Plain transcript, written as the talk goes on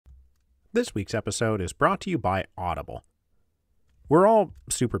This week's episode is brought to you by Audible. We're all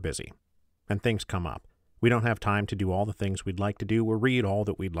super busy, and things come up. We don't have time to do all the things we'd like to do or read all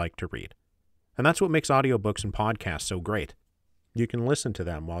that we'd like to read. And that's what makes audiobooks and podcasts so great. You can listen to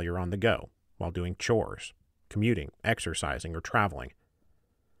them while you're on the go, while doing chores, commuting, exercising, or traveling.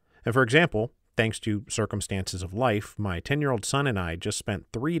 And for example, thanks to circumstances of life, my 10-year-old son and I just spent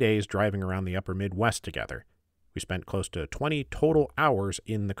 3 days driving around the upper Midwest together. We spent close to 20 total hours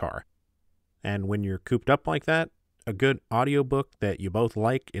in the car. And when you're cooped up like that, a good audiobook that you both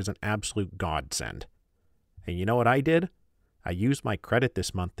like is an absolute godsend. And you know what I did? I used my credit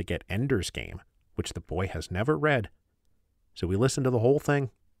this month to get Ender's Game, which the boy has never read. So we listened to the whole thing.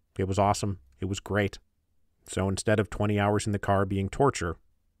 It was awesome. It was great. So instead of 20 hours in the car being torture,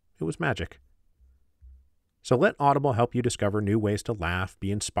 it was magic. So let Audible help you discover new ways to laugh,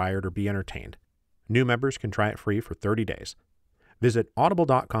 be inspired, or be entertained. New members can try it free for 30 days. Visit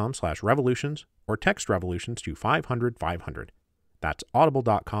audible.com/revolutions or text revolutions to 500-500. That's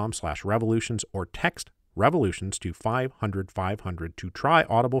audible.com/revolutions or text revolutions to 500-500 to try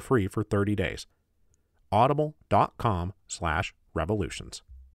Audible free for 30 days. audible.com/revolutions.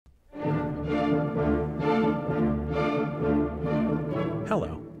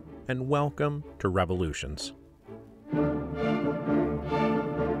 Hello, and welcome to Revolutions.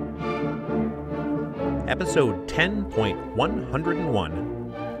 Episode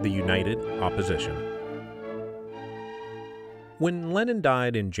 10.101, The United Opposition. When Lenin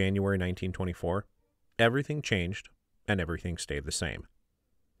died in January 1924, everything changed and everything stayed the same.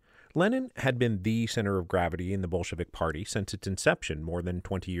 Lenin had been the center of gravity in the Bolshevik Party since its inception more than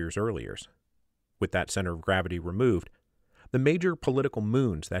 20 years earlier. With that center of gravity removed, the major political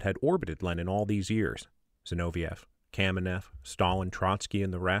moons that had orbited Lenin all these years, Zinoviev, Kamenev, Stalin, Trotsky,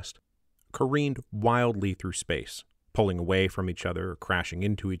 and the rest, careened wildly through space, pulling away from each other or crashing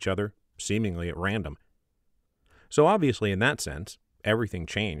into each other, seemingly at random. So obviously, in that sense, everything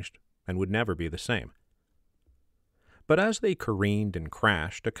changed and would never be the same. But as they careened and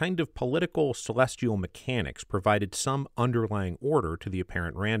crashed, a kind of political celestial mechanics provided some underlying order to the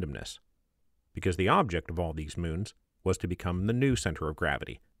apparent randomness, because the object of all these moons was to become the new center of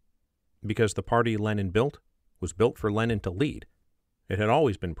gravity. Because the party Lenin built was built for Lenin to lead. It had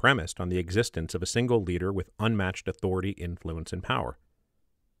always been premised on the existence of a single leader with unmatched authority, influence, and power.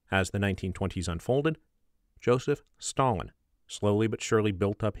 As the 1920s unfolded, Joseph Stalin slowly but surely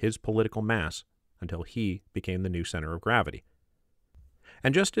built up his political mass until he became the new center of gravity.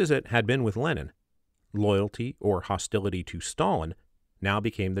 And just as it had been with Lenin, loyalty or hostility to Stalin now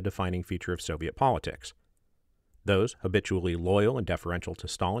became the defining feature of Soviet politics. Those habitually loyal and deferential to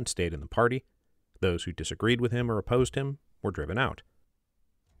Stalin stayed in the party. Those who disagreed with him or opposed him were driven out.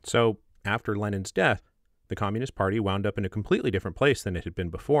 So, after Lenin's death, the Communist Party wound up in a completely different place than it had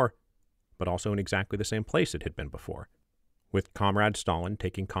been before, but also in exactly the same place it had been before, with Comrade Stalin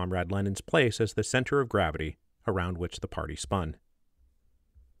taking Comrade Lenin's place as the center of gravity around which the party spun.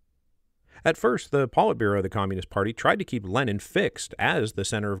 At first, the Politburo of the Communist Party tried to keep Lenin fixed as the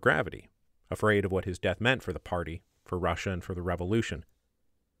center of gravity, afraid of what his death meant for the party, for Russia, and for the revolution.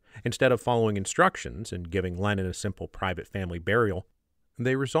 Instead of following instructions and giving Lenin a simple private family burial,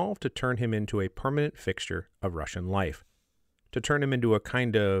 they resolved to turn him into a permanent fixture of Russian life, to turn him into a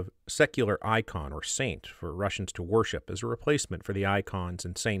kind of secular icon or saint for Russians to worship as a replacement for the icons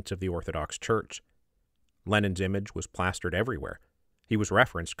and saints of the Orthodox Church. Lenin's image was plastered everywhere. He was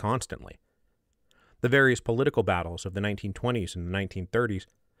referenced constantly. The various political battles of the 1920s and the 1930s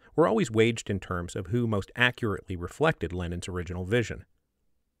were always waged in terms of who most accurately reflected Lenin's original vision.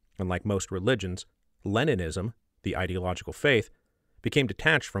 And like most religions, Leninism, the ideological faith, became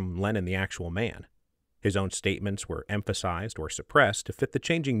detached from Lenin the actual man. His own statements were emphasized or suppressed to fit the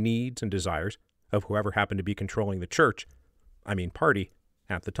changing needs and desires of whoever happened to be controlling the party,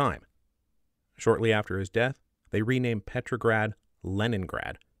 at the time. Shortly after his death, they renamed Petrograd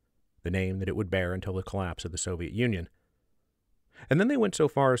Leningrad, the name that it would bear until the collapse of the Soviet Union. And then they went so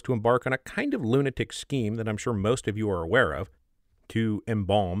far as to embark on a kind of lunatic scheme that I'm sure most of you are aware of, to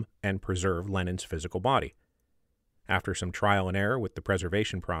embalm and preserve Lenin's physical body. After some trial and error with the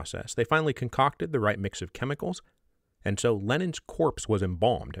preservation process, they finally concocted the right mix of chemicals, and so Lenin's corpse was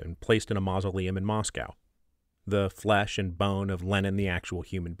embalmed and placed in a mausoleum in Moscow. The flesh and bone of Lenin, the actual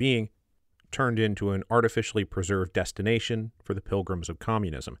human being, turned into an artificially preserved destination for the pilgrims of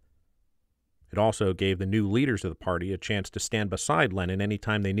communism. It also gave the new leaders of the party a chance to stand beside Lenin any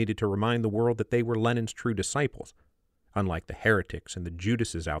time they needed to remind the world that they were Lenin's true disciples, unlike the heretics and the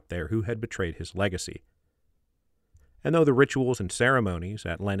Judases out there who had betrayed his legacy. And though the rituals and ceremonies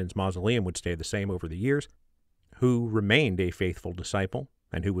at Lenin's mausoleum would stay the same over the years, who remained a faithful disciple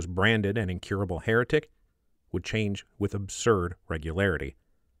and who was branded an incurable heretic, would change with absurd regularity.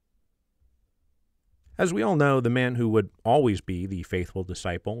 As we all know, the man who would always be the faithful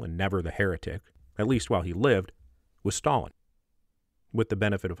disciple and never the heretic, at least while he lived, was Stalin. With the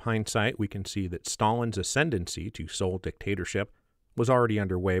benefit of hindsight, we can see that Stalin's ascendancy to sole dictatorship was already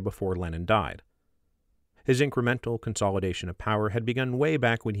underway before Lenin died. His incremental consolidation of power had begun way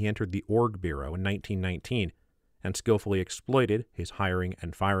back when he entered the Org Bureau in 1919 and skillfully exploited his hiring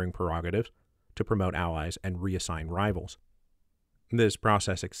and firing prerogatives to promote allies and reassign rivals. This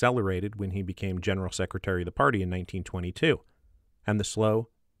process accelerated when he became General Secretary of the party in 1922, and the slow,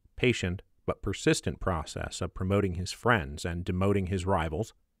 patient, but persistent process of promoting his friends and demoting his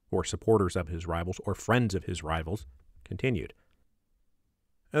rivals, or supporters of his rivals, or friends of his rivals, continued.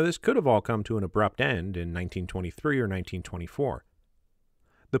 Now, this could have all come to an abrupt end in 1923 or 1924.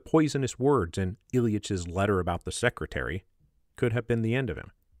 The poisonous words in Ilyich's letter about the secretary could have been the end of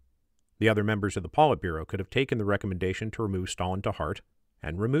him. The other members of the Politburo could have taken the recommendation to remove Stalin to heart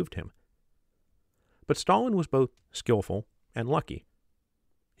and removed him. But Stalin was both skillful and lucky.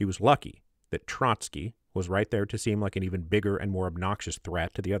 He was lucky that Trotsky was right there to seem like an even bigger and more obnoxious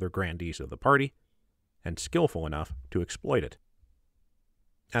threat to the other grandees of the party, and skillful enough to exploit it.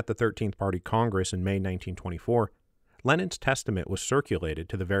 At the 13th Party Congress in May 1924, Lenin's testament was circulated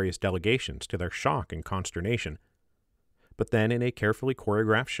to the various delegations to their shock and consternation. But then, in a carefully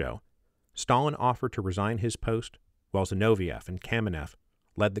choreographed show, Stalin offered to resign his post, while Zinoviev and Kamenev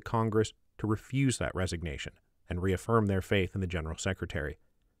led the Congress to refuse that resignation and reaffirm their faith in the General Secretary.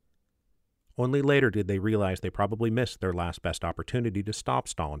 Only later did they realize they probably missed their last best opportunity to stop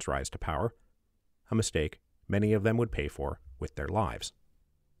Stalin's rise to power, a mistake many of them would pay for with their lives.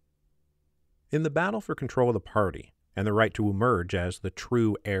 In the battle for control of the party and the right to emerge as the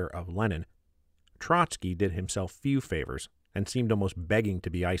true heir of Lenin, Trotsky did himself few favors and seemed almost begging to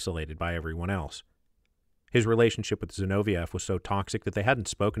be isolated by everyone else. His relationship with Zinoviev was so toxic that they hadn't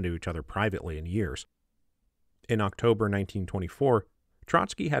spoken to each other privately in years. In October 1924,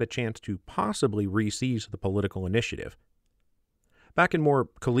 Trotsky had a chance to possibly re-seize the political initiative. Back in more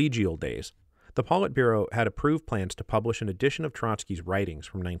collegial days, the Politburo had approved plans to publish an edition of Trotsky's writings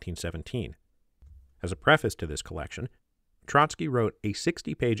from 1917. As a preface to this collection, Trotsky wrote a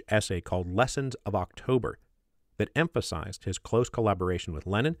 60-page essay called Lessons of October that emphasized his close collaboration with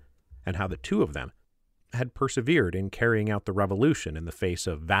Lenin and how the two of them had persevered in carrying out the revolution in the face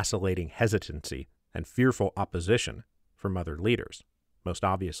of vacillating hesitancy and fearful opposition from other leaders, most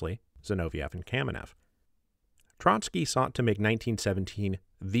obviously Zinoviev and Kamenev. Trotsky sought to make 1917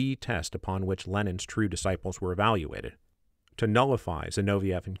 the test upon which Lenin's true disciples were evaluated, to nullify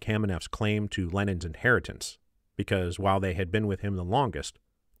Zinoviev and Kamenev's claim to Lenin's inheritance, because while they had been with him the longest,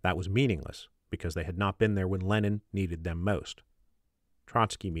 that was meaningless because they had not been there when Lenin needed them most.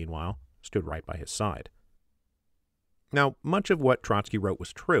 Trotsky, meanwhile, stood right by his side. Now, much of what Trotsky wrote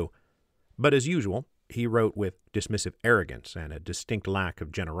was true, but as usual, he wrote with dismissive arrogance and a distinct lack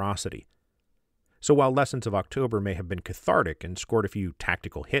of generosity. So while Lessons of October may have been cathartic and scored a few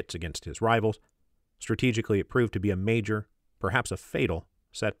tactical hits against his rivals, strategically it proved to be a major, perhaps a fatal,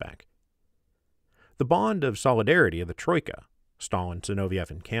 setback. The bond of solidarity of the Troika, Stalin, Zinoviev,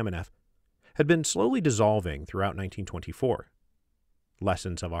 and Kamenev, had been slowly dissolving throughout 1924.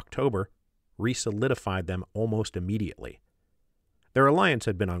 Lessons of October re-solidified them almost immediately. Their alliance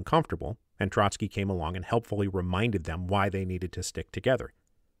had been uncomfortable, and Trotsky came along and helpfully reminded them why they needed to stick together.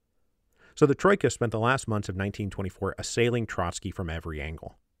 So the Troika spent the last months of 1924 assailing Trotsky from every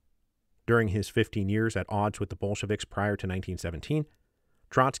angle. During his 15 years at odds with the Bolsheviks prior to 1917,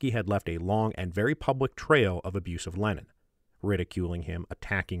 Trotsky had left a long and very public trail of abuse of Lenin, ridiculing him,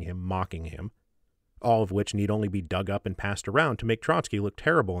 attacking him, mocking him, all of which need only be dug up and passed around to make Trotsky look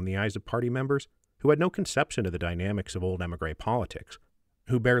terrible in the eyes of party members who had no conception of the dynamics of old émigré politics,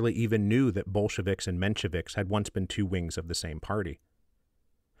 who barely even knew that Bolsheviks and Mensheviks had once been two wings of the same party.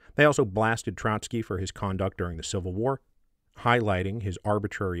 They also blasted Trotsky for his conduct during the Civil War, highlighting his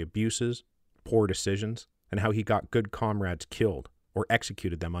arbitrary abuses, poor decisions, and how he got good comrades killed or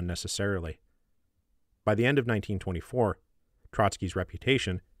executed them unnecessarily. By the end of 1924, Trotsky's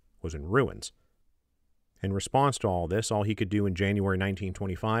reputation was in ruins. In response to all this, all he could do in January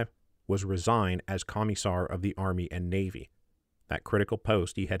 1925 was resign as Commissar of the Army and Navy, that critical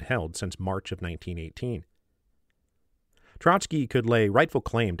post he had held since March of 1918. Trotsky could lay rightful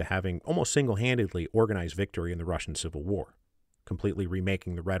claim to having almost single-handedly organized victory in the Russian Civil War, completely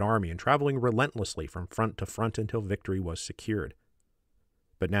remaking the Red Army and traveling relentlessly from front to front until victory was secured.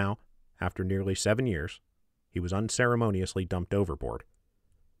 But now, after nearly 7 years, he was unceremoniously dumped overboard.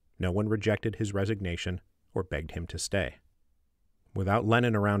 No one rejected his resignation or begged him to stay. Without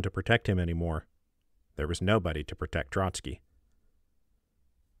Lenin around to protect him anymore, there was nobody to protect Trotsky.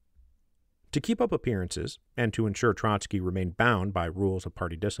 To keep up appearances, and to ensure Trotsky remained bound by rules of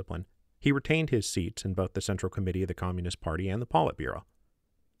party discipline, he retained his seats in both the Central Committee of the Communist Party and the Politburo.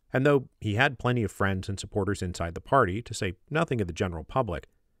 And though he had plenty of friends and supporters inside the party, to say nothing of the general public,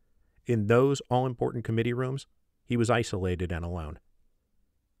 in those all-important committee rooms, he was isolated and alone.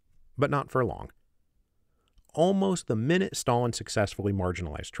 But not for long. Almost the minute Stalin successfully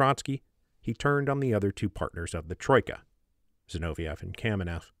marginalized Trotsky, he turned on the other two partners of the Troika, Zinoviev and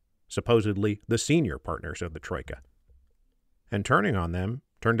Kamenev, supposedly the senior partners of the Troika. And turning on them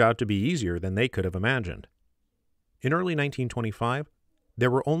turned out to be easier than they could have imagined. In early 1925, there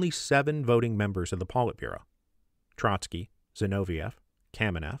were only 7 voting members of the Politburo: Trotsky, Zinoviev,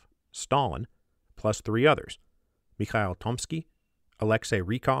 Kamenev, Stalin, plus 3 others: Mikhail Tomsky, Alexei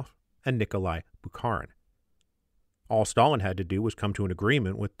Rykov, and Nikolai Bukharin. All Stalin had to do was come to an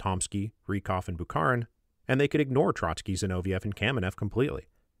agreement with Tomsky, Rykov, and Bukharin, and they could ignore Trotsky, Zinoviev, and Kamenev completely.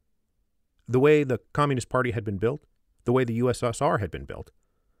 The way the Communist Party had been built, the way the USSR had been built,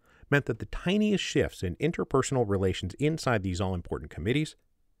 meant that the tiniest shifts in interpersonal relations inside these all-important committees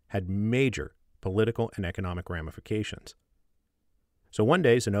had major political and economic ramifications. So one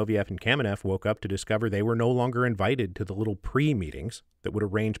day, Zinoviev and Kamenev woke up to discover they were no longer invited to the little pre-meetings that would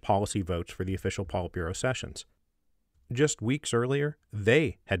arrange policy votes for the official Politburo sessions. Just weeks earlier,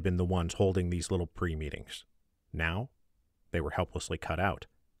 they had been the ones holding these little pre-meetings. Now, they were helplessly cut out.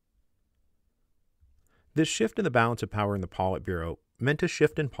 This shift in the balance of power in the Politburo meant a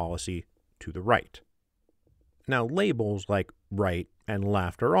shift in policy to the right. Now, labels like right and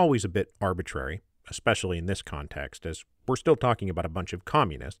left are always a bit arbitrary, especially in this context, as we're still talking about a bunch of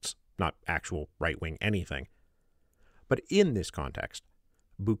communists, not actual right-wing anything. But in this context,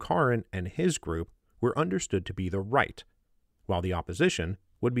 Bukharin and his group were understood to be the right, while the opposition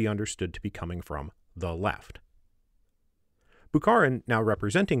would be understood to be coming from the left. Bukharin, now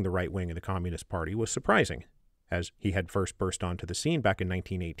representing the right wing of the Communist Party, was surprising, as he had first burst onto the scene back in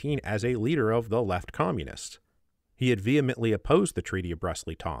 1918 as a leader of the left communists. He had vehemently opposed the Treaty of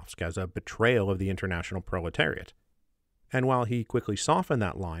Brest-Litovsk as a betrayal of the international proletariat. And while he quickly softened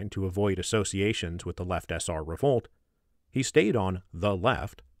that line to avoid associations with the left SR revolt, he stayed on the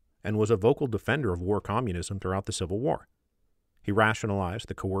left and was a vocal defender of war communism throughout the Civil War. He rationalized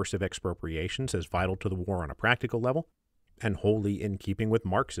the coercive expropriations as vital to the war on a practical level, and wholly in keeping with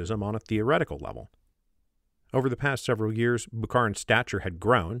Marxism on a theoretical level. Over the past several years, Bukharin's stature had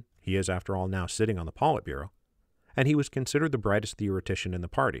grown. He is, after all, now sitting on the Politburo, and he was considered the brightest theoretician in the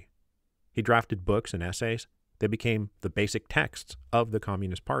party. He drafted books and essays that became the basic texts of the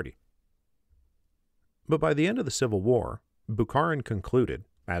Communist Party. But by the end of the Civil War, Bukharin concluded,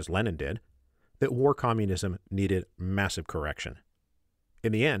 as Lenin did, that war communism needed massive correction.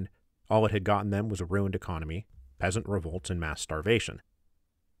 In the end, all it had gotten them was a ruined economy, peasant revolts, and mass starvation.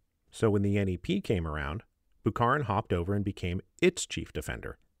 So when the NEP came around, Bukharin hopped over and became its chief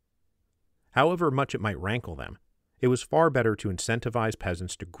defender. However much it might rankle them, it was far better to incentivize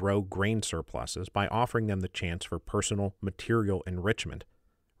peasants to grow grain surpluses by offering them the chance for personal, material enrichment,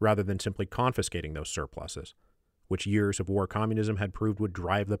 rather than simply confiscating those surpluses, which years of war communism had proved would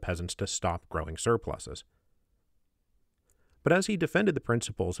drive the peasants to stop growing surpluses. But as he defended the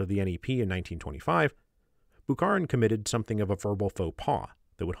principles of the NEP in 1925, Bukharin committed something of a verbal faux pas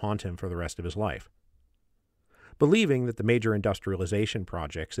that would haunt him for the rest of his life. Believing that the major industrialization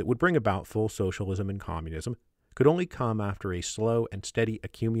projects that would bring about full socialism and communism could only come after a slow and steady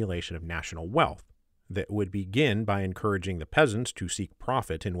accumulation of national wealth that would begin by encouraging the peasants to seek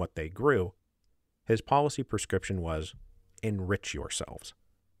profit in what they grew, his policy prescription was, enrich yourselves,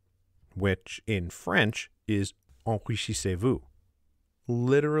 which in French is enrichissez-vous,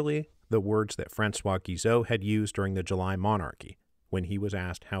 literally the words that François Guizot had used during the July Monarchy, when he was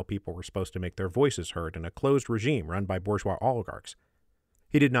asked how people were supposed to make their voices heard in a closed regime run by bourgeois oligarchs.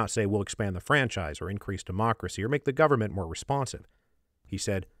 He did not say, we'll expand the franchise or increase democracy or make the government more responsive. He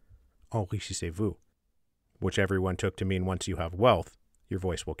said, enrichissez-vous, which everyone took to mean once you have wealth, your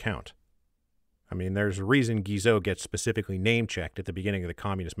voice will count. I mean, there's a reason Guizot gets specifically name-checked at the beginning of the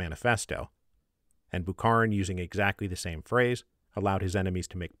Communist Manifesto, and Bukharin, using exactly the same phrase, allowed his enemies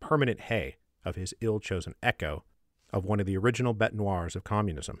to make permanent hay of his ill-chosen echo of one of the original bêtes noires of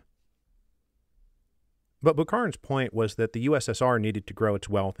communism. But Bukharin's point was that the USSR needed to grow its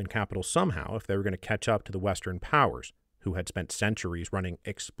wealth and capital somehow if they were going to catch up to the Western powers, who had spent centuries running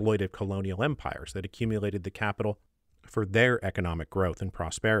exploitive colonial empires that accumulated the capital for their economic growth and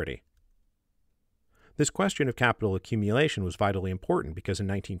prosperity. This question of capital accumulation was vitally important because in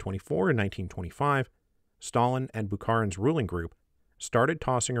 1924 and 1925, Stalin and Bukharin's ruling group started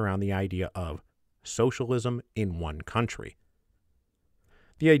tossing around the idea of socialism in one country.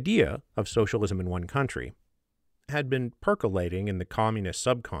 The idea of socialism in one country had been percolating in the communist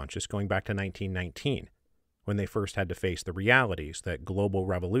subconscious going back to 1919, when they first had to face the realities that global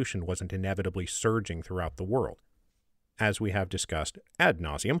revolution wasn't inevitably surging throughout the world. As we have discussed ad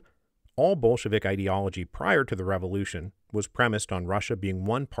nauseum, all Bolshevik ideology prior to the revolution was premised on Russia being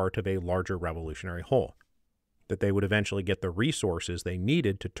one part of a larger revolutionary whole, that they would eventually get the resources they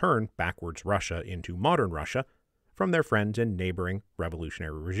needed to turn backwards Russia into modern Russia from their friends in neighboring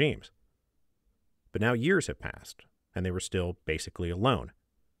revolutionary regimes. But now years have passed, and they were still basically alone.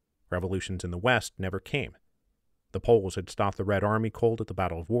 Revolutions in the West never came. The Poles had stopped the Red Army cold at the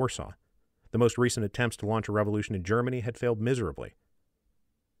Battle of Warsaw. The most recent attempts to launch a revolution in Germany had failed miserably.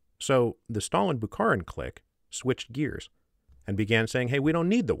 So the Stalin-Bukharin clique switched gears and began saying, hey, we don't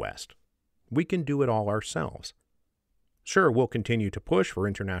need the West. We can do it all ourselves. Sure, we'll continue to push for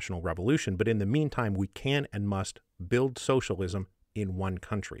international revolution, but in the meantime, we can and must build socialism in one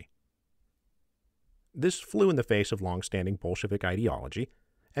country. This flew in the face of long-standing Bolshevik ideology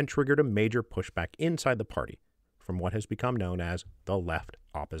and triggered a major pushback inside the party from what has become known as the left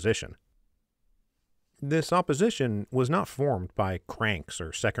opposition. This opposition was not formed by cranks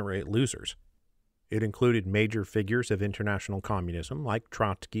or second-rate losers. It included major figures of international communism like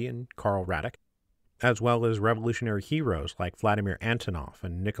Trotsky and Karl Radek, as well as revolutionary heroes like Vladimir Antonov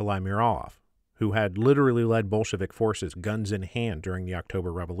and Nikolai Muralov, who had literally led Bolshevik forces guns in hand during the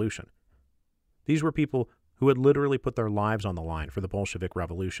October Revolution. These were people who had literally put their lives on the line for the Bolshevik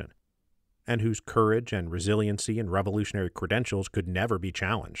Revolution, and whose courage and resiliency and revolutionary credentials could never be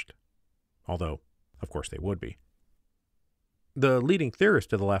challenged. Although, of course, they would be. The leading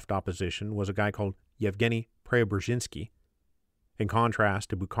theorist of the left opposition was a guy called Yevgeny Preobrazhensky. In contrast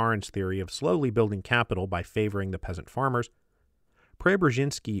to Bukharin's theory of slowly building capital by favoring the peasant farmers,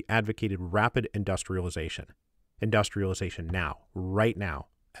 Preobrazhensky advocated rapid industrialization. Industrialization now, right now,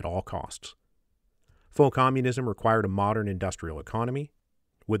 at all costs. Full communism required a modern industrial economy,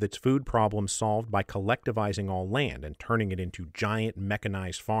 with its food problems solved by collectivizing all land and turning it into giant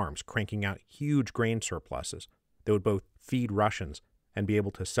mechanized farms, cranking out huge grain surpluses that would both feed Russians and be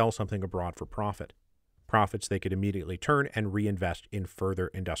able to sell something abroad for profit. Profits they could immediately turn and reinvest in further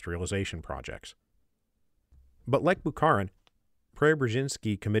industrialization projects. But like Bukharin,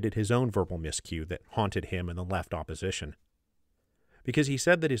 Preobrazhensky committed his own verbal miscue that haunted him and the left opposition, because he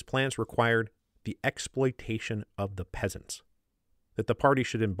said that his plans required the exploitation of the peasants, that the party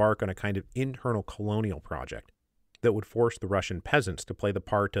should embark on a kind of internal colonial project that would force the Russian peasants to play the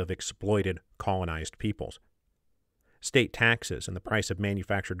part of exploited, colonized peoples. State taxes and the price of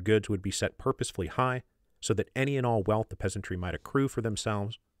manufactured goods would be set purposefully high so that any and all wealth the peasantry might accrue for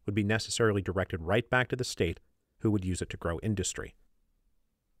themselves would be necessarily directed right back to the state, who would use it to grow industry.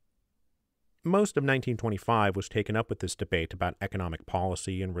 Most of 1925 was taken up with this debate about economic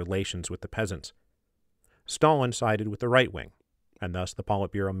policy and relations with the peasants. Stalin sided with the right wing, and thus the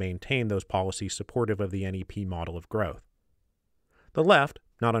Politburo maintained those policies supportive of the NEP model of growth. The left,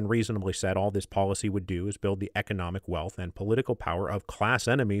 not unreasonably, said all this policy would do is build the economic wealth and political power of class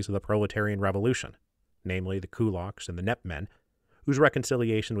enemies of the proletarian revolution, namely the kulaks and the Nepmen, whose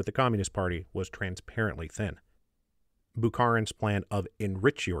reconciliation with the Communist Party was transparently thin. Bukharin's plan of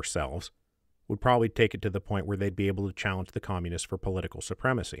enrich yourselves would probably take it to the point where they'd be able to challenge the communists for political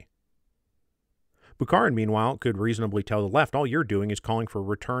supremacy. Bukharin, meanwhile, could reasonably tell the left, all you're doing is calling for a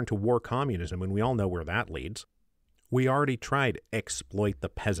return to war communism, and we all know where that leads. We already tried exploit the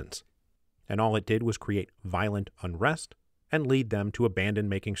peasants, and all it did was create violent unrest and lead them to abandon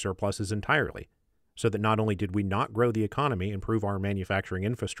making surpluses entirely, so that not only did we not grow the economy and improve our manufacturing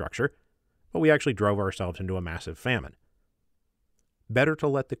infrastructure, but we actually drove ourselves into a massive famine. Better to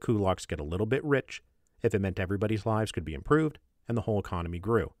let the kulaks get a little bit rich if it meant everybody's lives could be improved and the whole economy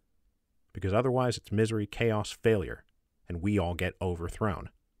grew, because otherwise it's misery, chaos, failure, and we all get overthrown.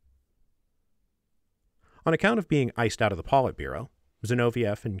 On account of being iced out of the Politburo,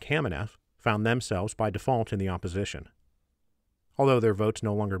 Zinoviev and Kamenev found themselves by default in the opposition. Although their votes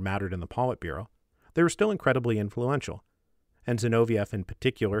no longer mattered in the Politburo, they were still incredibly influential, and Zinoviev in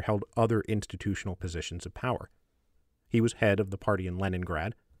particular held other institutional positions of power. He was head of the party in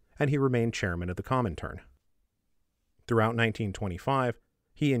Leningrad, and he remained chairman of the Comintern. Throughout 1925,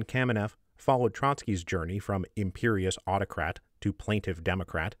 he and Kamenev followed Trotsky's journey from imperious autocrat to plaintive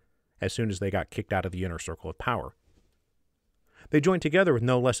democrat as soon as they got kicked out of the inner circle of power. They joined together with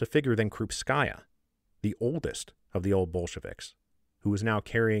no less a figure than Krupskaya, the oldest of the old Bolsheviks, who was now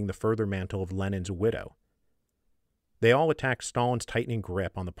carrying the further mantle of Lenin's widow. They all attacked Stalin's tightening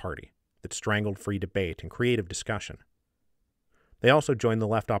grip on the party that strangled free debate and creative discussion. They also joined the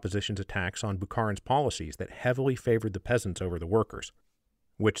left opposition's attacks on Bukharin's policies that heavily favored the peasants over the workers,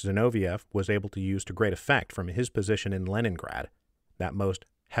 which Zinoviev was able to use to great effect from his position in Leningrad, that most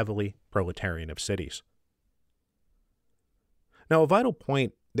heavily proletarian of cities. Now, a vital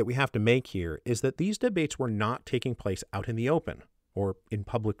point that we have to make here is that these debates were not taking place out in the open or in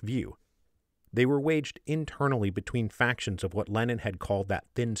public view. They were waged internally between factions of what Lenin had called that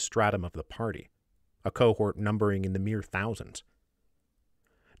thin stratum of the party, a cohort numbering in the mere thousands.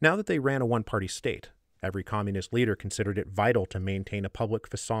 Now that they ran a one-party state, every communist leader considered it vital to maintain a public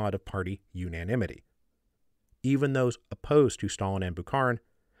facade of party unanimity. Even those opposed to Stalin and Bukharin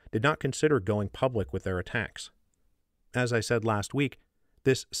did not consider going public with their attacks. As I said last week,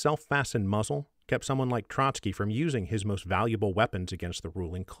 this self-fastened muzzle kept someone like Trotsky from using his most valuable weapons against the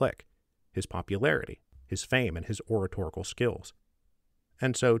ruling clique, his popularity, his fame, and his oratorical skills.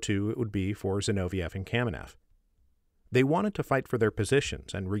 And so, too, it would be for Zinoviev and Kamenev. They wanted to fight for their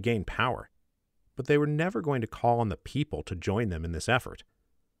positions and regain power, but they were never going to call on the people to join them in this effort.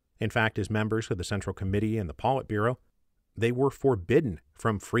 In fact, as members of the Central Committee and the Politburo, they were forbidden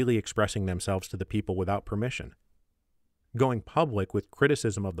from freely expressing themselves to the people without permission. Going public with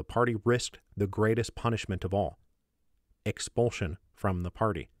criticism of the party risked the greatest punishment of all: expulsion from the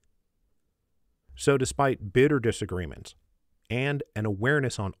party. So despite bitter disagreements and an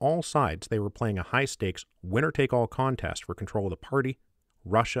awareness on all sides they were playing a high-stakes, winner-take-all contest for control of the party,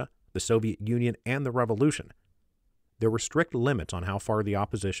 Russia, the Soviet Union, and the revolution, there were strict limits on how far the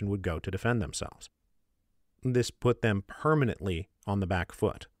opposition would go to defend themselves. This put them permanently on the back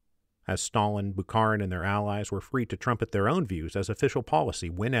foot, as Stalin, Bukharin, and their allies were free to trumpet their own views as official policy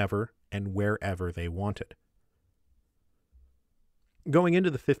whenever and wherever they wanted. Going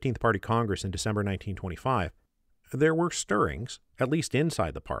into the 15th Party Congress in December 1925, there were stirrings, at least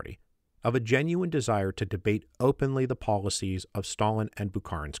inside the party, of a genuine desire to debate openly the policies of Stalin and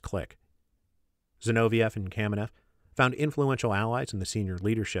Bukharin's clique. Zinoviev and Kamenev found influential allies in the senior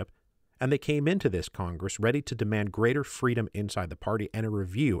leadership, and they came into this Congress ready to demand greater freedom inside the party and a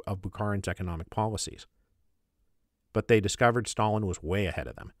review of Bukharin's economic policies. But they discovered Stalin was way ahead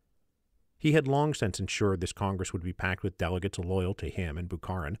of them. He had long since ensured this Congress would be packed with delegates loyal to him and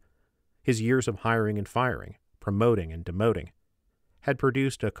Bukharin. His years of hiring and firing, promoting and demoting, had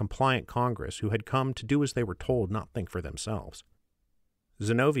produced a compliant Congress who had come to do as they were told, not think for themselves.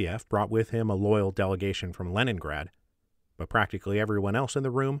 Zinoviev brought with him a loyal delegation from Leningrad, but practically everyone else in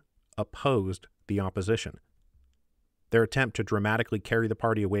the room opposed the opposition. Their attempt to dramatically carry the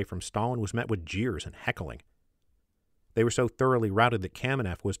party away from Stalin was met with jeers and heckling. They were so thoroughly routed that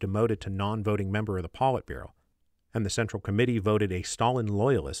Kamenev was demoted to non-voting member of the Politburo, and the Central Committee voted a Stalin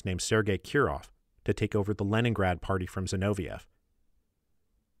loyalist named Sergei Kirov to take over the Leningrad party from Zinoviev.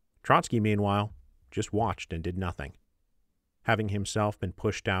 Trotsky, meanwhile, just watched and did nothing. Having himself been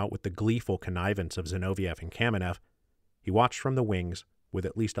pushed out with the gleeful connivance of Zinoviev and Kamenev, he watched from the wings with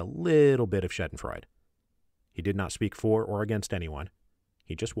at least a little bit of schadenfreude. He did not speak for or against anyone.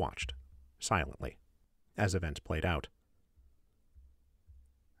 He just watched, silently, as events played out.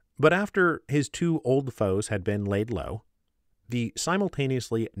 But after his two old foes had been laid low, the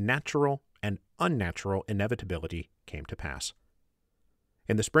simultaneously natural and unnatural inevitability came to pass.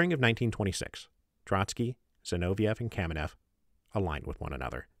 In the spring of 1926, Trotsky, Zinoviev, and Kamenev aligned with one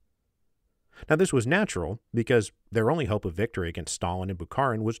another. Now, this was natural because their only hope of victory against Stalin and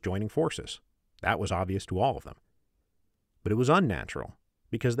Bukharin was joining forces. That was obvious to all of them. But it was unnatural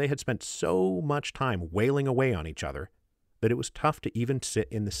because they had spent so much time wailing away on each other that it was tough to even sit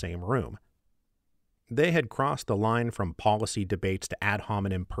in the same room. They had crossed the line from policy debates to ad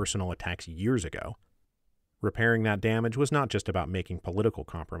hominem personal attacks years ago. Repairing that damage was not just about making political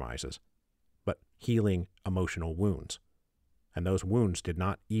compromises, but healing emotional wounds. And those wounds did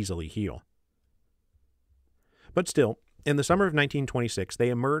not easily heal. But still, in the summer of 1926, they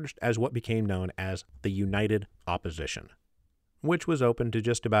emerged as what became known as the United Opposition, which was open to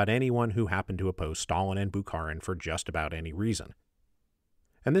just about anyone who happened to oppose Stalin and Bukharin for just about any reason.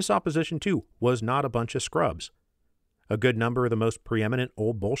 And this opposition, too, was not a bunch of scrubs. A good number of the most preeminent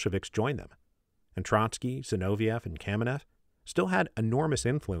old Bolsheviks joined them, and Trotsky, Zinoviev, and Kamenev still had enormous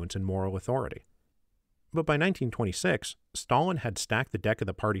influence and moral authority. But by 1926, Stalin had stacked the deck of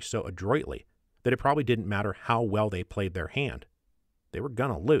the party so adroitly that it probably didn't matter how well they played their hand. They were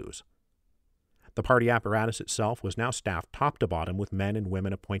gonna lose. The party apparatus itself was now staffed top to bottom with men and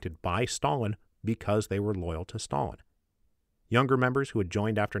women appointed by Stalin because they were loyal to Stalin. Younger members who had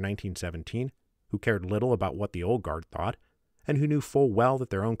joined after 1917, who cared little about what the old guard thought, and who knew full well that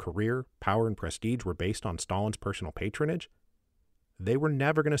their own career, power, and prestige were based on Stalin's personal patronage, they were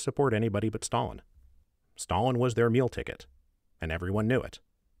never going to support anybody but Stalin. Stalin was their meal ticket, and everyone knew it.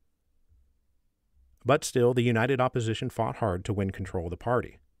 But still, the United Opposition fought hard to win control of the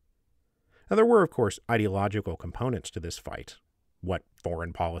party. Now, there were, of course, ideological components to this fight. What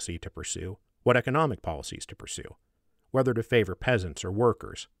foreign policy to pursue, what economic policies to pursue, whether to favor peasants or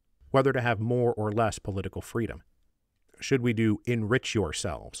workers, whether to have more or less political freedom. Should we do enrich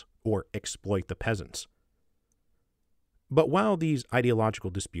yourselves or exploit the peasants? But while these ideological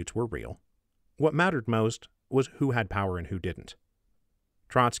disputes were real, what mattered most was who had power and who didn't.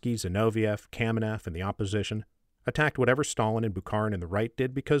 Trotsky, Zinoviev, Kamenev, and the opposition attacked whatever Stalin and Bukharin and the right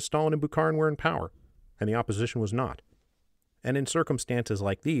did because Stalin and Bukharin were in power, and the opposition was not. And in circumstances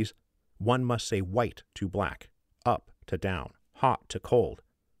like these, one must say white to black, up to down, hot to cold,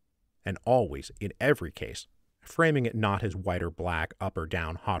 and always, in every case, framing it not as white or black, up or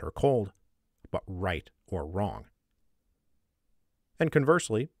down, hot or cold, but right or wrong. And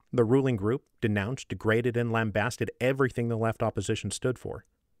conversely, the ruling group denounced, degraded, and lambasted everything the left opposition stood for.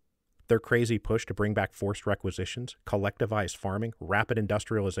 Their crazy push to bring back forced requisitions, collectivized farming, rapid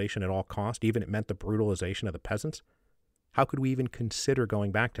industrialization at all cost, even it meant the brutalization of the peasants. How could we even consider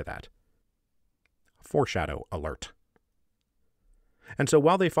going back to that? Foreshadow alert. And so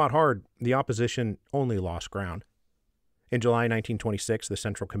while they fought hard, the opposition only lost ground. In July 1926, the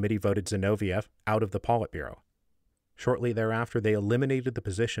Central Committee voted Zinoviev out of the Politburo. Shortly thereafter, they eliminated the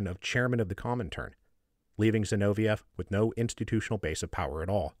position of chairman of the Comintern, leaving Zinoviev with no institutional base of power at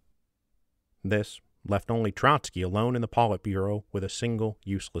all. This left only Trotsky alone in the Politburo with a single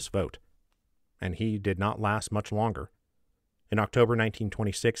useless vote. And he did not last much longer. In October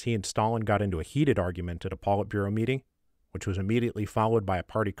 1926, he and Stalin got into a heated argument at a Politburo meeting, which was immediately followed by a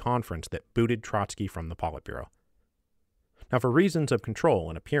party conference that booted Trotsky from the Politburo. Now, for reasons of control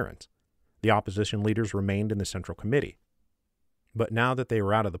and appearance, the opposition leaders remained in the Central Committee. But now that they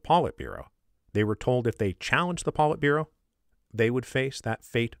were out of the Politburo, they were told if they challenged the Politburo, they would face that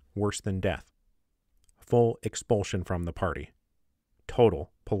fate worse than death. Full expulsion from the party.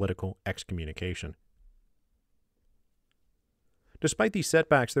 Total political excommunication. Despite these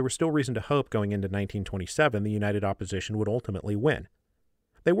setbacks, there was still reason to hope going into 1927 the United Opposition would ultimately win.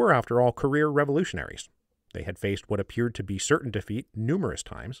 They were, after all, career revolutionaries. They had faced what appeared to be certain defeat numerous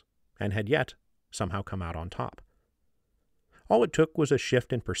times, and had yet somehow come out on top. All it took was a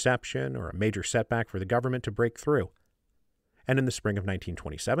shift in perception or a major setback for the government to break through. And in the spring of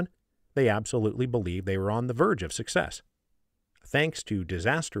 1927, they absolutely believed they were on the verge of success, thanks to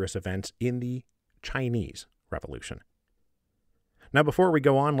disastrous events in the Chinese Revolution. Now, before we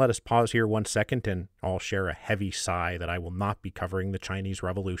go on, let us pause here 1 second and I'll share a heavy sigh that I will not be covering the Chinese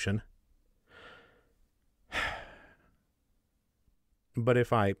Revolution. But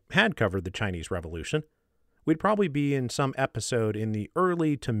if I had covered the Chinese Revolution, we'd probably be in some episode in the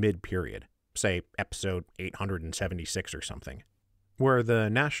early to mid-period, say episode 876 or something, where the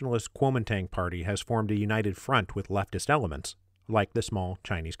nationalist Kuomintang Party has formed a united front with leftist elements, like the small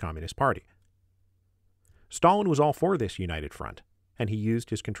Chinese Communist Party. Stalin was all for this united front, and he used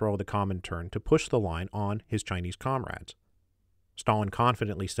his control of the Comintern to push the line on his Chinese comrades. Stalin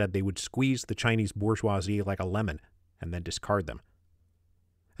confidently said they would squeeze the Chinese bourgeoisie like a lemon and then discard them.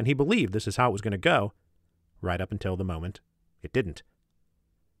 And he believed this is how it was going to go, right up until the moment it didn't.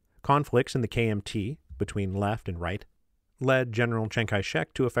 Conflicts in the KMT between left and right led General Chiang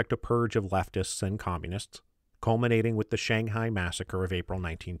Kai-shek to effect a purge of leftists and communists, culminating with the Shanghai Massacre of April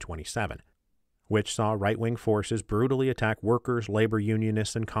 1927, which saw right-wing forces brutally attack workers, labor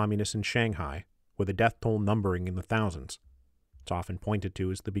unionists, and communists in Shanghai, with a death toll numbering in the thousands. It's often pointed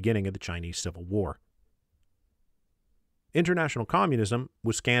to as the beginning of the Chinese Civil War. International communism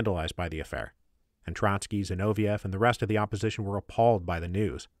was scandalized by the affair, and Trotsky, Zinoviev, and the rest of the opposition were appalled by the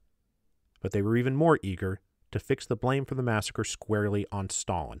news. But they were even more eager to fix the blame for the massacre squarely on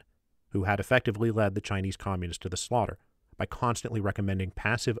Stalin, who had effectively led the Chinese communists to the slaughter by constantly recommending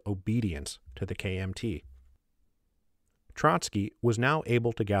passive obedience to the KMT. Trotsky was now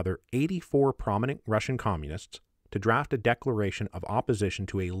able to gather 84 prominent Russian communists to draft a declaration of opposition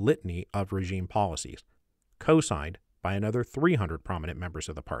to a litany of regime policies, co-signed by another 300 prominent members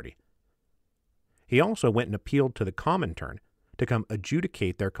of the party. He also went and appealed to the Comintern to come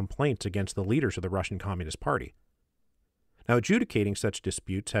adjudicate their complaints against the leaders of the Russian Communist Party. Now, adjudicating such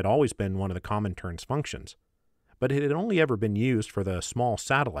disputes had always been one of the Comintern's functions, but it had only ever been used for the small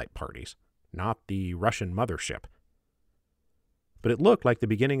satellite parties, not the Russian mothership. But it looked like the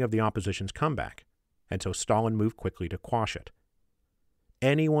beginning of the opposition's comeback, and so Stalin moved quickly to quash it.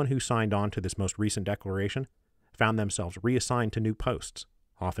 Anyone who signed on to this most recent declaration found themselves reassigned to new posts,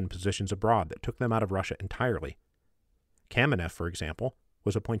 often positions abroad that took them out of Russia entirely. Kamenev, for example,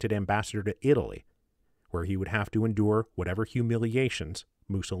 was appointed ambassador to Italy, where he would have to endure whatever humiliations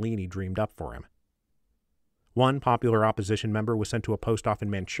Mussolini dreamed up for him. One popular opposition member was sent to a post off in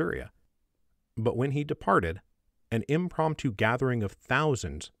Manchuria, but when he departed, an impromptu gathering of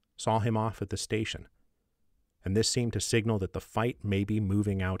thousands saw him off at the station, and this seemed to signal that the fight may be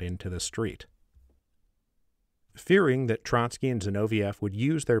moving out into the street. Fearing that Trotsky and Zinoviev would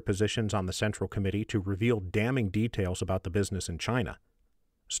use their positions on the Central Committee to reveal damning details about the business in China,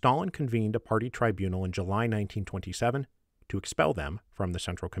 Stalin convened a party tribunal in July 1927 to expel them from the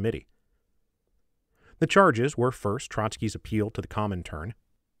Central Committee. The charges were first Trotsky's appeal to the Comintern,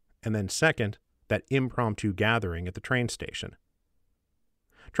 and then second, that impromptu gathering at the train station.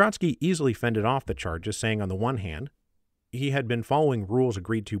 Trotsky easily fended off the charges, saying on the one hand, he had been following rules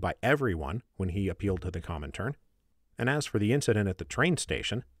agreed to by everyone when he appealed to the Comintern, and as for the incident at the train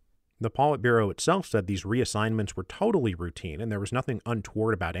station, the Politburo itself said these reassignments were totally routine and there was nothing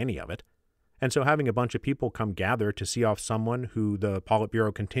untoward about any of it, and so having a bunch of people come gather to see off someone who the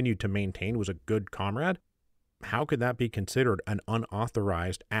Politburo continued to maintain was a good comrade, how could that be considered an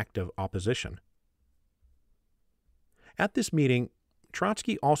unauthorized act of opposition? At this meeting,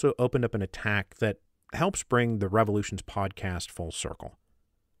 Trotsky also opened up an attack that helps bring the Revolutions podcast full circle.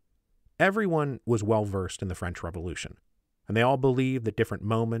 Everyone was well-versed in the French Revolution, and they all believed that different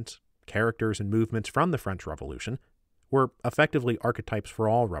moments, characters, and movements from the French Revolution were effectively archetypes for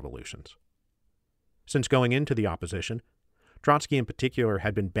all revolutions. Since going into the opposition, Trotsky in particular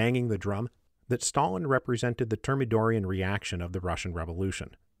had been banging the drum that Stalin represented the Thermidorian reaction of the Russian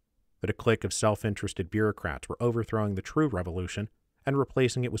Revolution, that a clique of self-interested bureaucrats were overthrowing the true revolution and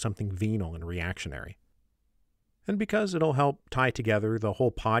replacing it with something venal and reactionary. And because it'll help tie together the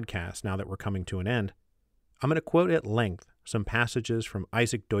whole podcast now that we're coming to an end, I'm going to quote at length some passages from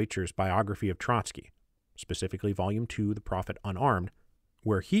Isaac Deutscher's biography of Trotsky, specifically Volume 2, The Prophet Unarmed,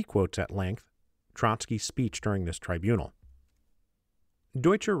 where he quotes at length Trotsky's speech during this tribunal.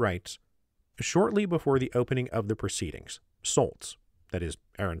 Deutscher writes, "Shortly before the opening of the proceedings, Solz, that is,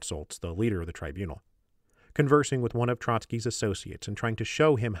 Aaron Solz, the leader of the tribunal, conversing with one of Trotsky's associates and trying to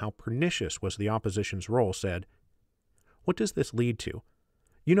show him how pernicious was the opposition's role, said, 'What does this lead to?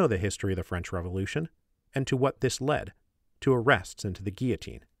 You know the history of the French Revolution, and to what this led, to arrests and to the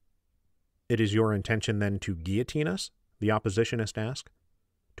guillotine. It is your intention then to guillotine us?' the oppositionist asked.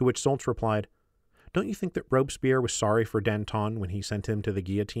 To which Solz replied, 'Don't you think that Robespierre was sorry for Danton when he sent him to the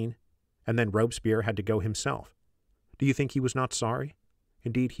guillotine? And then Robespierre had to go himself. Do you think he was not sorry?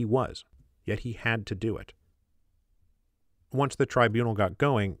 Indeed he was, yet he had to do it.'" Once the tribunal got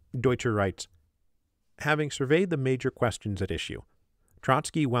going, Deutscher writes, "Having surveyed the major questions at issue,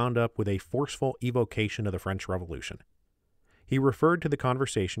 Trotsky wound up with a forceful evocation of the French Revolution. He referred to the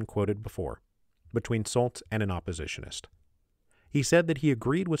conversation quoted before, between Solz and an oppositionist. He said that he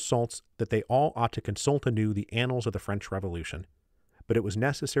agreed with Solz that they all ought to consult anew the annals of the French Revolution, but it was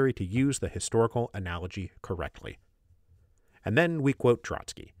necessary to use the historical analogy correctly." And then we quote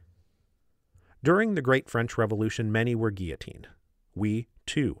Trotsky. "During the great French Revolution, many were guillotined. We,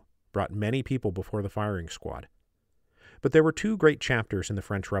 too, brought many people before the firing squad. But there were two great chapters in the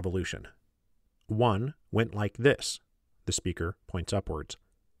French Revolution. One went like this," the speaker points upwards,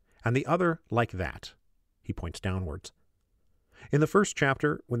 "and the other like that," he points downwards. In the first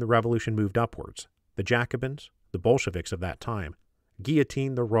chapter, when the revolution moved upwards, the Jacobins, the Bolsheviks of that time,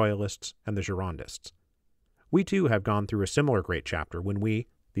 guillotined the Royalists and the Girondists. We too have gone through a similar great chapter when we,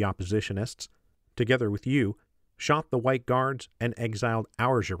 the oppositionists, together with you, shot the White Guards and exiled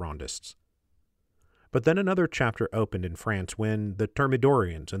our Girondists. But then another chapter opened in France when the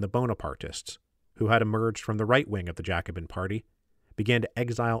Thermidorians and the Bonapartists, who had emerged from the right wing of the Jacobin party, began to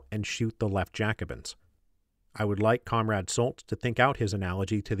exile and shoot the left Jacobins. I would like Comrade Solz to think out his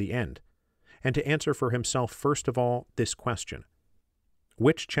analogy to the end, and to answer for himself first of all this question.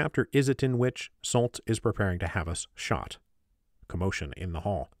 Which chapter is it in which Solz is preparing to have us shot? Commotion in the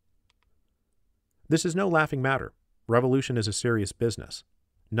hall. This is no laughing matter. Revolution is a serious business.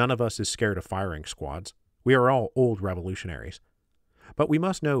 None of us is scared of firing squads. We are all old revolutionaries. But we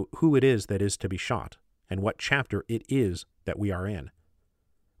must know who it is that is to be shot, and what chapter it is that we are in.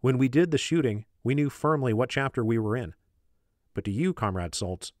 When we did the shooting, we knew firmly what chapter we were in. But do you, Comrade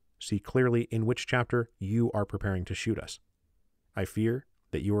Solz, see clearly in which chapter you are preparing to shoot us? I fear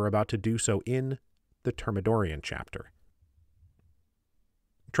that you are about to do so in the Thermidorian chapter."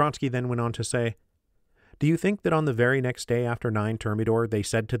 Trotsky then went on to say, "Do you think that on the very next day after 9 Thermidor they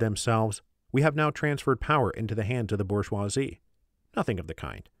said to themselves, 'We have now transferred power into the hands of the bourgeoisie'? Nothing of the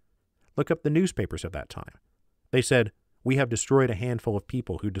kind. Look up the newspapers of that time. They said, 'We have destroyed a handful of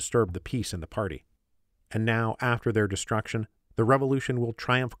people who disturbed the peace in the party. And now, after their destruction, the revolution will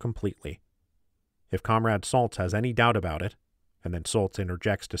triumph completely.' If Comrade Saltz has any doubt about it, and then Saltz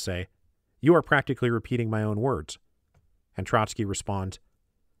interjects to say, "You are practically repeating my own words." And Trotsky responds,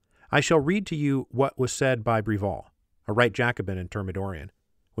 "I shall read to you what was said by Brival, a right Jacobin and Thermidorian,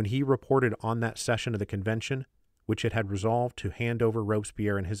 when he reported on that session of the convention which it had resolved to hand over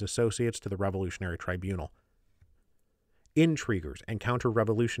Robespierre and his associates to the Revolutionary Tribunal. Intriguers and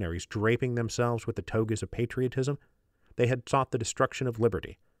counter-revolutionaries draping themselves with the togas of patriotism, they had sought the destruction of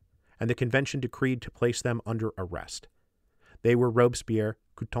liberty, and the convention decreed to place them under arrest. They were Robespierre,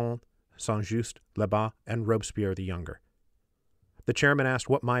 Couthon, Saint-Just, Lebas, and Robespierre the Younger. The chairman asked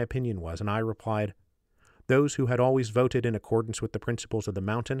what my opinion was, and I replied, those who had always voted in accordance with the principles of the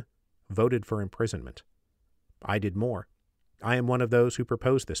Mountain voted for imprisonment. I did more. I am one of those who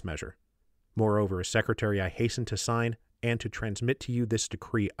proposed this measure. Moreover, as secretary, I hasten to sign and to transmit to you this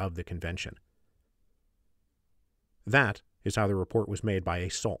decree of the convention." That is how the report was made by a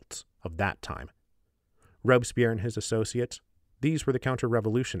Saltz of that time. Robespierre and his associates, these were the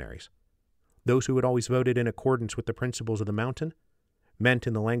counter-revolutionaries. Those who had always voted in accordance with the principles of the Mountain meant,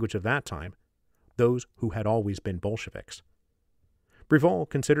 in the language of that time, those who had always been Bolsheviks. Brival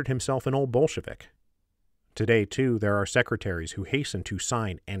considered himself an old Bolshevik. Today, too, there are secretaries who hasten to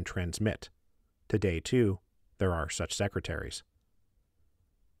sign and transmit. Today, too, there are such secretaries.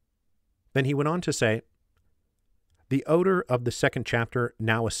 Then he went on to say, "The odor of the second chapter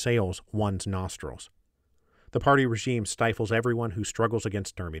now assails one's nostrils. The party regime stifles everyone who struggles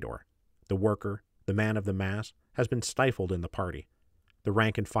against Thermidor. The worker, the man of the mass, has been stifled in the party. The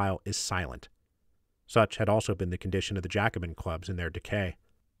rank and file is silent. Such had also been the condition of the Jacobin clubs in their decay.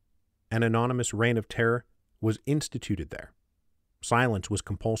 An anonymous reign of terror was instituted there. Silence was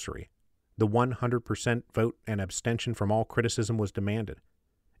compulsory. The 100% vote and abstention from all criticism was demanded.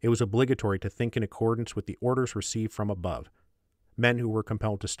 It was obligatory to think in accordance with the orders received from above. Men who were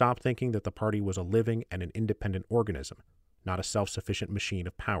compelled to stop thinking that the party was a living and an independent organism, not a self-sufficient machine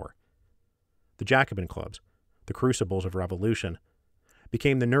of power. The Jacobin clubs, the crucibles of revolution,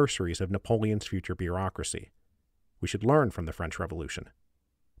 became the nurseries of Napoleon's future bureaucracy. We should learn from the French Revolution.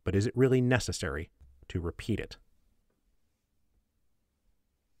 But is it really necessary to repeat it?"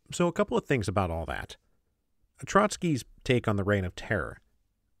 So a couple of things about all that. Trotsky's take on the Reign of Terror,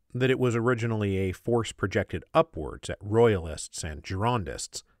 that it was originally a force projected upwards at royalists and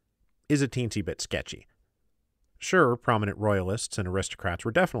Girondists, is a teensy bit sketchy. Sure, prominent royalists and aristocrats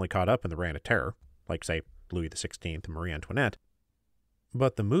were definitely caught up in the Reign of Terror, like, say, Louis XVI and Marie Antoinette,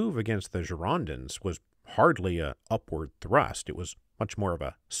 but the move against the Girondins was hardly a upward thrust. It was much more of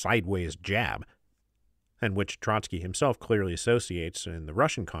a sideways jab, and which Trotsky himself clearly associates in the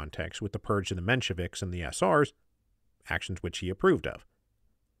Russian context with the purge of the Mensheviks and the SRs, actions which he approved of.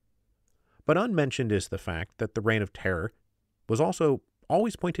 But unmentioned is the fact that the Reign of Terror was also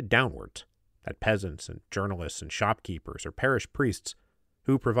always pointed downwards, at peasants and journalists and shopkeepers or parish priests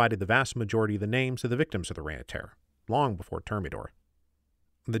who provided the vast majority of the names of the victims of the Reign of Terror, long before Thermidor.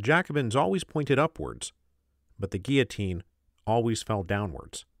 The Jacobins always pointed upwards, but the guillotine always fell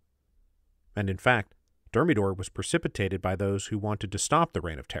downwards. And in fact, Thermidor was precipitated by those who wanted to stop the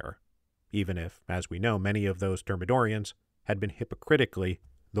Reign of Terror, even if, as we know, many of those Thermidorians had been hypocritically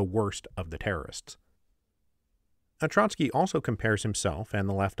the worst of the terrorists. Now, Trotsky also compares himself and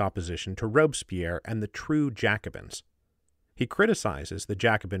the left opposition to Robespierre and the true Jacobins. He criticizes the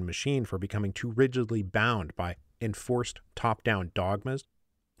Jacobin machine for becoming too rigidly bound by enforced top-down dogmas,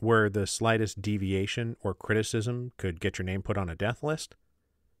 where the slightest deviation or criticism could get your name put on a death list.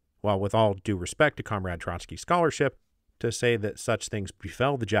 While with all due respect to Comrade Trotsky's scholarship, to say that such things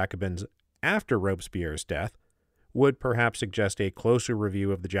befell the Jacobins after Robespierre's death would perhaps suggest a closer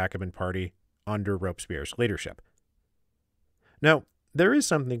review of the Jacobin Party under Robespierre's leadership. Now, there is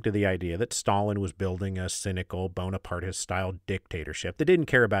something to the idea that Stalin was building a cynical, Bonapartist-style dictatorship that didn't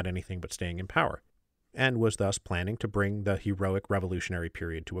care about anything but staying in power, and was thus planning to bring the heroic revolutionary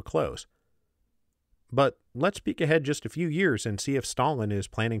period to a close. But let's peek ahead just a few years and see if Stalin is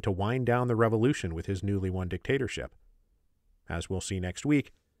planning to wind down the revolution with his newly won dictatorship. As we'll see next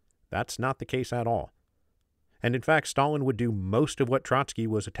week, that's not the case at all. And in fact, Stalin would do most of what Trotsky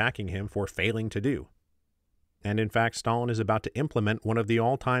was attacking him for failing to do. And in fact, Stalin is about to implement one of the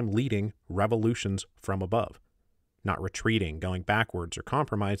all-time leading revolutions from above, not retreating, going backwards, or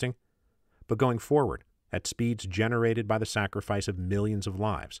compromising, but going forward at speeds generated by the sacrifice of millions of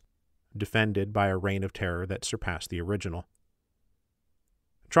lives, defended by a reign of terror that surpassed the original.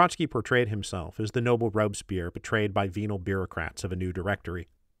 Trotsky portrayed himself as the noble Robespierre betrayed by venal bureaucrats of a new directory.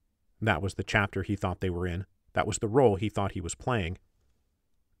 That was the chapter he thought they were in. That was the role he thought he was playing.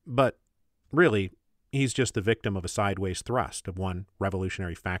 But, really, he's just the victim of a sideways thrust of one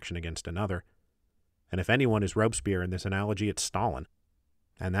revolutionary faction against another. And if anyone is Robespierre in this analogy, it's Stalin.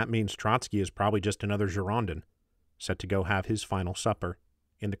 And that means Trotsky is probably just another Girondin, set to go have his final supper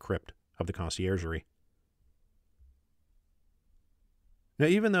in the crypt of the Conciergerie. Now,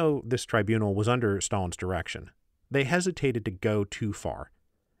 even though this tribunal was under Stalin's direction, they hesitated to go too far,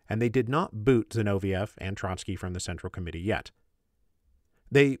 and they did not boot Zinoviev and Trotsky from the Central Committee yet.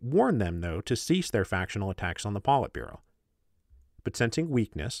 They warned them, though, to cease their factional attacks on the Politburo. But sensing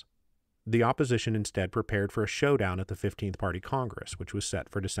weakness, the opposition instead prepared for a showdown at the 15th Party Congress, which was set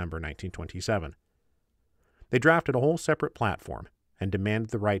for December 1927. They drafted a whole separate platform and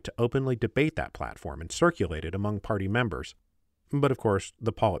demanded the right to openly debate that platform and circulate it among party members. But of course,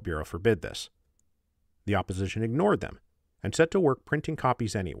 the Politburo forbid this. The opposition ignored them and set to work printing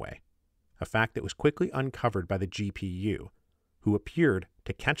copies anyway, a fact that was quickly uncovered by the GPU, who appeared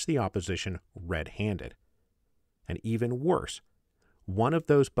to catch the opposition red-handed. And even worse, one of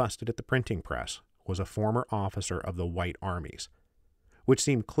those busted at the printing press was a former officer of the White Armies, which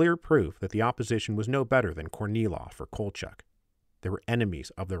seemed clear proof that the opposition was no better than Kornilov or Kolchak. They were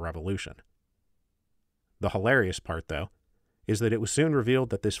enemies of the revolution. The hilarious part, though, is that it was soon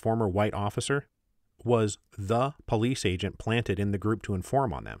revealed that this former white officer was the police agent planted in the group to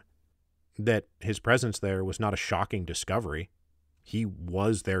inform on them. That his presence there was not a shocking discovery. He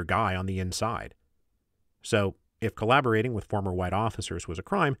was their guy on the inside. So, if collaborating with former white officers was a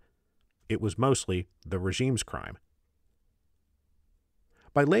crime, it was mostly the regime's crime.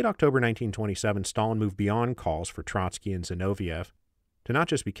 By late October 1927, Stalin moved beyond calls for Trotsky and Zinoviev to not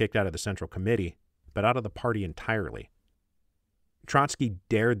just be kicked out of the Central Committee, but out of the party entirely. Trotsky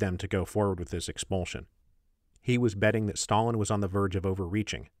dared them to go forward with this expulsion. He was betting that Stalin was on the verge of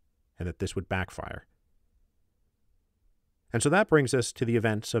overreaching, and that this would backfire. And so that brings us to the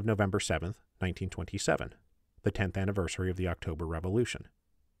events of November 7th, 1927, the 10th anniversary of the October Revolution.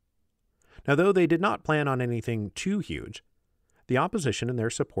 Now, though they did not plan on anything too huge, the opposition and their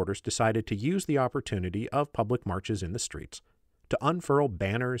supporters decided to use the opportunity of public marches in the streets to unfurl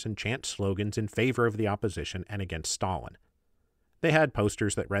banners and chant slogans in favor of the opposition and against Stalin. They had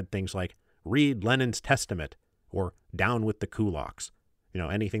posters that read things like, "Read Lenin's Testament," or "Down with the kulaks,"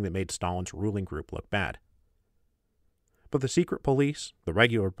 anything that made Stalin's ruling group look bad. But the secret police, the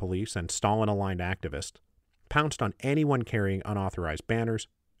regular police, and Stalin-aligned activists pounced on anyone carrying unauthorized banners,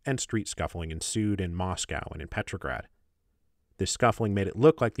 and street scuffling ensued in Moscow and in Petrograd. This scuffling made it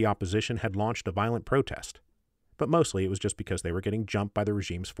look like the opposition had launched a violent protest, but mostly it was just because they were getting jumped by the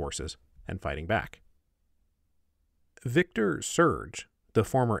regime's forces and fighting back. Victor Serge, the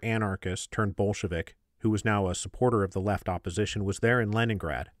former anarchist turned Bolshevik, who was now a supporter of the left opposition, was there in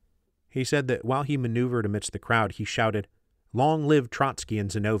Leningrad. He said that while he maneuvered amidst the crowd, he shouted, "Long live Trotsky and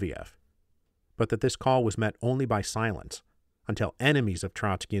Zinoviev," but that this call was met only by silence, until enemies of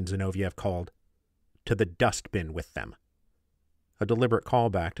Trotsky and Zinoviev called, "To the dustbin with them," a deliberate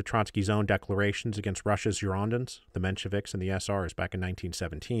callback to Trotsky's own declarations against Russia's Girondins, the Mensheviks and the SRs back in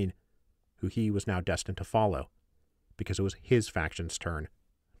 1917, who he was now destined to follow, because it was his faction's turn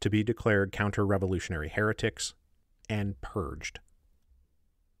to be declared counter-revolutionary heretics and purged.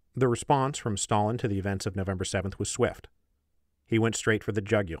 The response from Stalin to the events of November 7th was swift. He went straight for the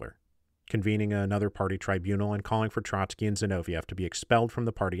jugular, convening another party tribunal and calling for Trotsky and Zinoviev to be expelled from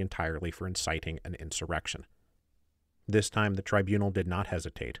the party entirely for inciting an insurrection. This time the tribunal did not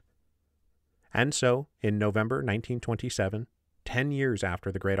hesitate. And so, in November 1927, 10 years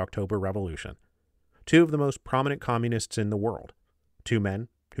after the Great October Revolution, two of the most prominent communists in the world, two men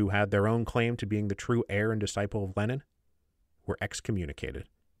who had their own claim to being the true heir and disciple of Lenin, were excommunicated,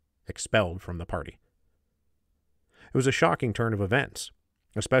 expelled from the party. It was a shocking turn of events,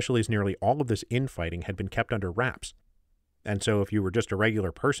 especially as nearly all of this infighting had been kept under wraps. And so if you were just a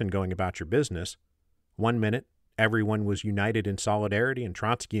regular person going about your business, one minute everyone was united in solidarity and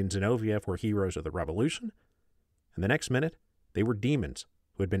Trotsky and Zinoviev were heroes of the revolution, and the next minute they were demons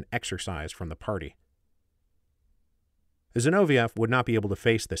who had been exorcised from the party. Zinoviev would not be able to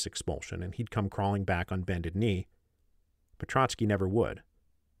face this expulsion, and he'd come crawling back on bended knee, but Trotsky never would.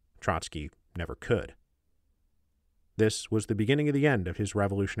 Trotsky never could. This was the beginning of the end of his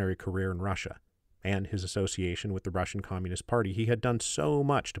revolutionary career in Russia, and his association with the Russian Communist Party he had done so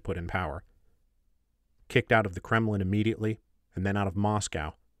much to put in power. Kicked out of the Kremlin immediately, and then out of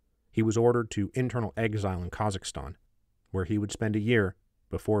Moscow, he was ordered to internal exile in Kazakhstan, where he would spend a year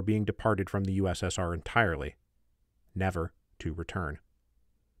before being departed from the USSR entirely, never to return.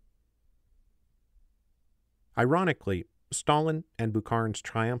 Ironically, Stalin and Bukharin's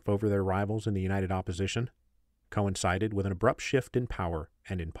triumph over their rivals in the United Opposition coincided with an abrupt shift in power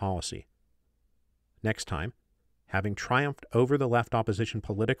and in policy. Next time, having triumphed over the left opposition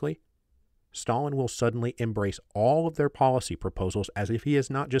politically, Stalin will suddenly embrace all of their policy proposals as if he has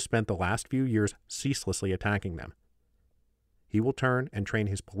not just spent the last few years ceaselessly attacking them. He will turn and train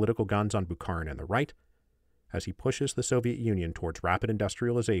his political guns on Bukharin and the right as he pushes the Soviet Union towards rapid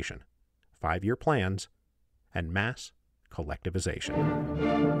industrialization, 5-year plans, and mass collectivization.